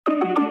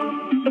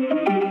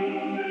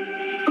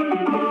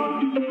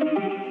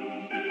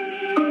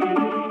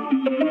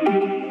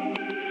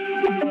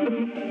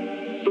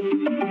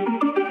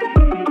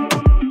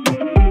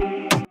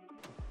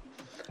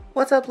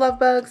What's up, love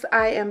bugs?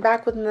 I am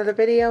back with another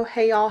video.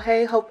 Hey y'all,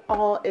 hey, hope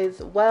all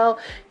is well.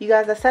 You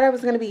guys, I said I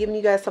was going to be giving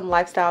you guys some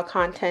lifestyle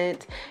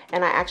content,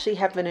 and I actually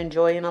have been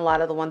enjoying a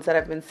lot of the ones that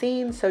I've been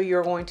seeing, so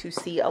you're going to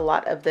see a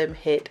lot of them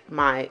hit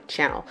my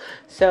channel.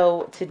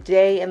 So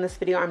today in this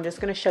video, I'm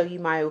just going to show you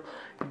my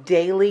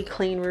daily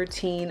clean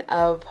routine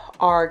of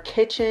our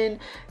kitchen.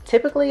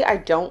 Typically I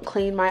don't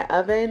clean my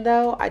oven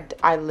though.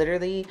 I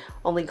literally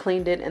only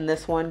cleaned it in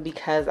this one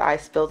because I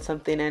spilled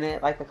something in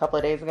it like a couple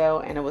of days ago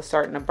and it was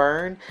starting to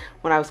burn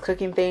when I was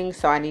cooking things,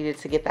 so I needed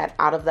to get that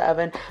out of the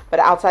oven. But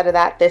outside of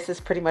that, this is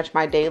pretty much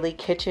my daily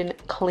kitchen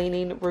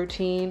cleaning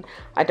routine.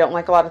 I don't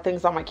like a lot of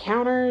things on my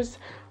counters,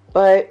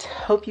 but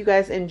hope you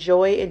guys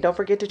enjoy, and don't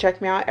forget to check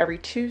me out every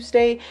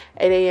Tuesday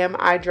 8 a.m.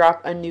 I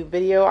drop a new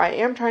video. I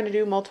am trying to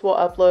do multiple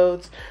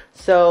uploads,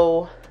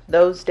 so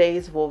those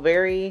days will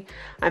vary.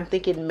 I'm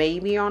thinking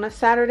maybe on a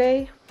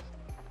Saturday,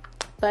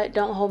 but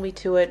don't hold me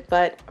to it.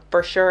 But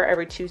for sure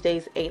every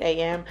Tuesdays 8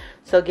 a.m.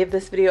 So give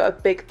this video a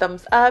big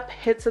thumbs up,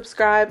 hit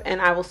subscribe,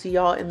 and I will see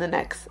y'all in the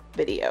next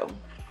video.